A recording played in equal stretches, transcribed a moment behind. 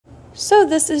So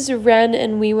this is Wren,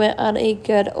 and we went on a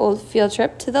good old field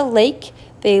trip to the lake.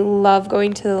 They love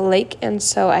going to the lake, and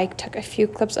so I took a few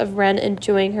clips of Wren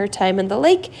enjoying her time in the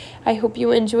lake. I hope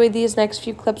you enjoy these next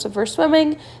few clips of her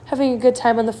swimming, having a good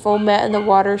time on the foam mat in the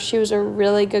water. She was a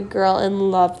really good girl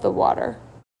and loved the water.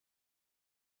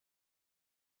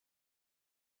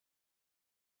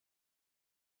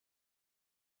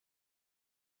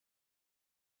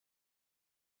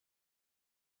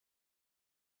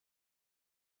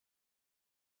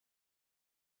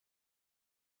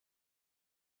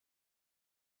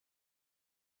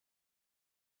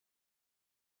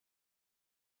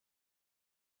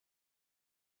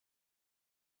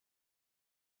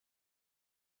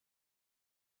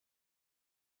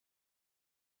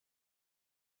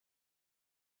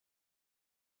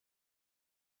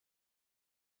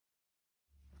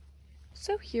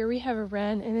 So here we have a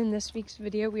Wren, and in this week's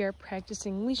video we are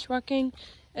practicing leash walking,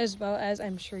 as well as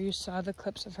I'm sure you saw the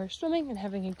clips of her swimming and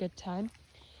having a good time.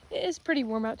 It is pretty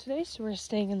warm out today, so we're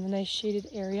staying in the nice shaded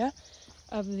area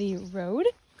of the road,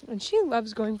 and she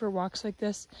loves going for walks like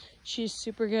this. She's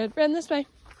super good. Wren, this way.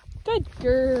 Good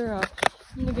girl.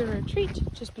 I'm gonna give her a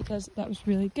treat just because that was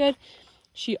really good.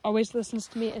 She always listens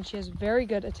to me, and she has very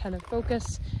good attentive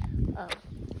focus.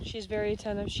 She's very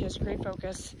attentive. She has great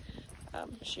focus.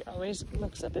 She always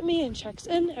looks up at me and checks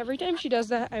in. Every time she does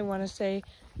that, I want to say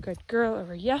good girl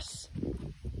or yes.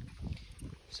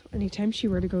 So anytime she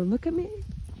were to go look at me,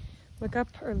 look up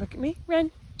or look at me,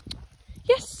 Wren,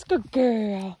 yes, good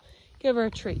girl. Give her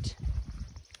a treat.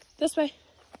 This way.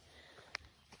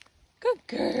 Good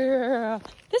girl.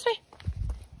 This way.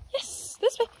 Yes,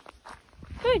 this way.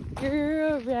 Good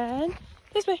girl, Wren.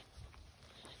 This way.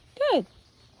 Good.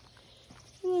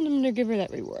 And then I'm going to give her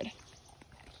that reward.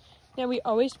 Now we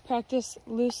always practice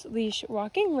loose leash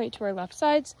walking right to our left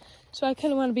sides, so I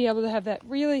kind of want to be able to have that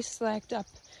really slacked up,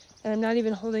 and I'm not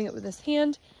even holding it with this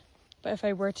hand, but if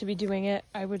I were to be doing it,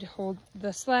 I would hold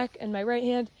the slack in my right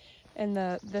hand and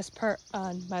this part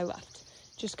on my left,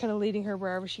 just kind of leading her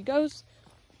wherever she goes.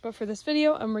 But for this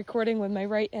video, I'm recording with my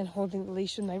right and holding the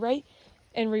leash with my right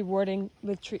and rewarding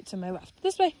with treats on my left.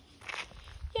 This way.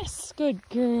 Yes, good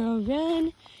girl,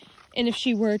 Wren. And if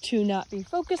she were to not be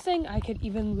focusing, I could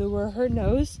even lure her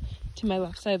nose to my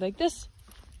left side like this.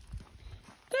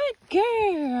 Good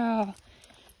girl.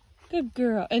 Good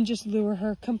girl. And just lure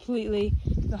her completely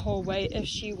the whole way if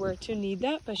she were to need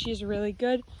that. But she's really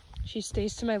good. She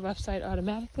stays to my left side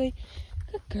automatically.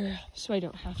 Good girl. So I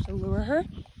don't have to lure her.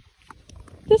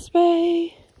 This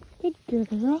way. Good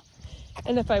girl.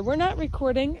 And if I were not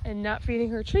recording and not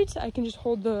feeding her treats, I can just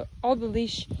hold all the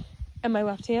leash in my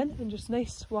left hand and just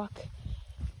walk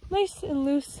nice and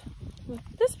loose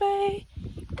this way.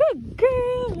 Good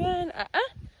girl, Wren.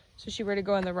 So if she were to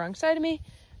go on the wrong side of me,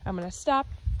 I'm gonna stop,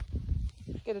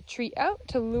 get a treat out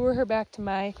to lure her back to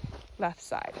my left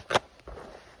side.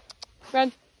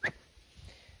 Wren,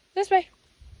 this way.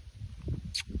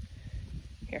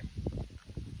 Here.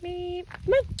 Meep.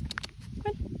 Come on.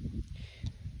 Come on.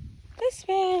 This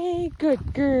way.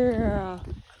 Good girl.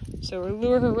 So we'll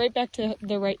lure her right back to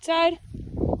the right side,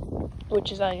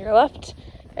 which is on your left,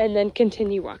 and then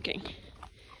continue walking.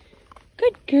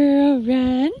 Good girl,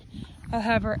 Wren. I'll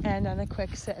have her end on a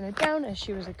quick sit and a down, as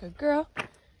she was a good girl.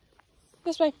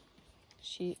 This way.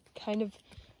 She kind of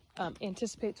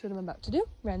anticipates what I'm about to do.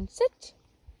 Wren, sit.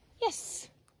 Yes.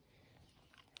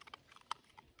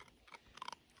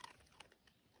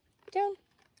 Down.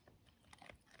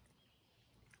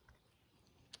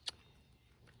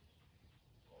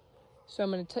 So I'm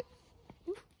going to take,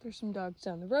 there's some dogs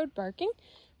down the road barking,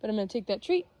 but I'm going to take that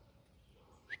treat.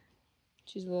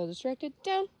 She's a little distracted.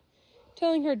 Down.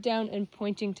 Telling her down and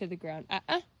pointing to the ground.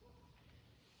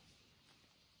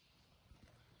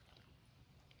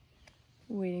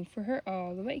 Waiting for her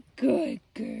all the way. Good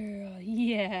girl.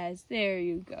 Yes, there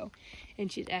you go. And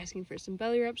she's asking for some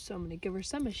belly rubs, so I'm going to give her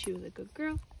some as she was a good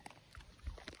girl.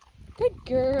 Good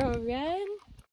girl, Wren.